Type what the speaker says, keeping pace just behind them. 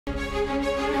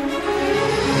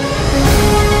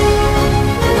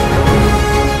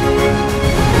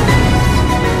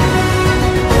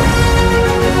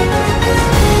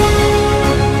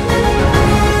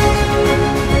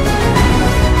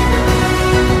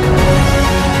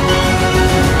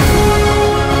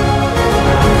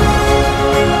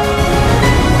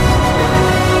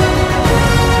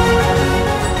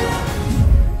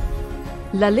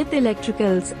Lalit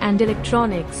Electricals and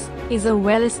Electronics is a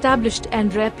well-established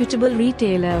and reputable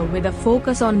retailer with a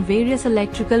focus on various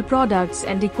electrical products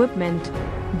and equipment.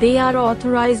 They are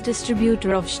authorized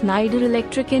distributor of Schneider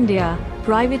Electric India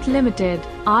Private Limited,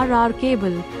 RR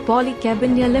Cable, Polycab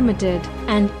India Limited,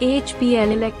 and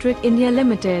HPL Electric India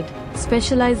Limited,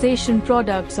 specialization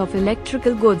products of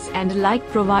electrical goods and alike,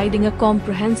 providing a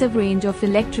comprehensive range of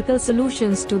electrical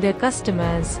solutions to their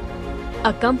customers.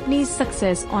 A company's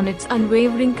success on its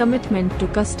unwavering commitment to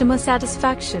customer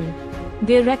satisfaction.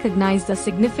 They recognize the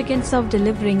significance of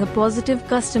delivering a positive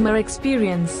customer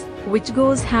experience, which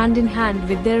goes hand in hand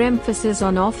with their emphasis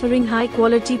on offering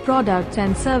high-quality products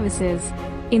and services.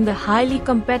 In the highly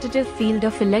competitive field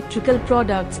of electrical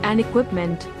products and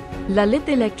equipment, Lalit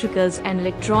Electricals and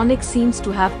Electronics seems to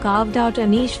have carved out a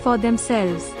niche for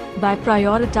themselves by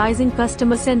prioritizing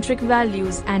customer-centric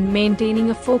values and maintaining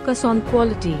a focus on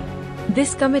quality.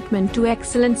 This commitment to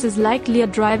excellence is likely a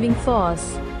driving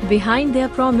force behind their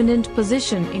prominent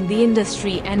position in the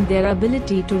industry and their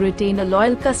ability to retain a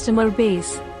loyal customer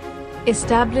base.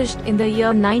 Established in the year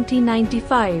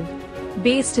 1995,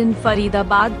 based in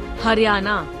Faridabad,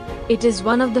 Haryana, it is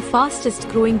one of the fastest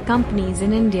growing companies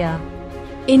in India.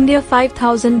 India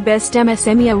 5000 Best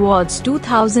MSME Awards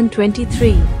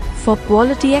 2023 for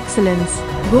quality excellence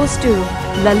goes to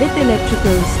Lalit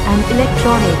Electricals and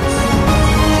Electronics.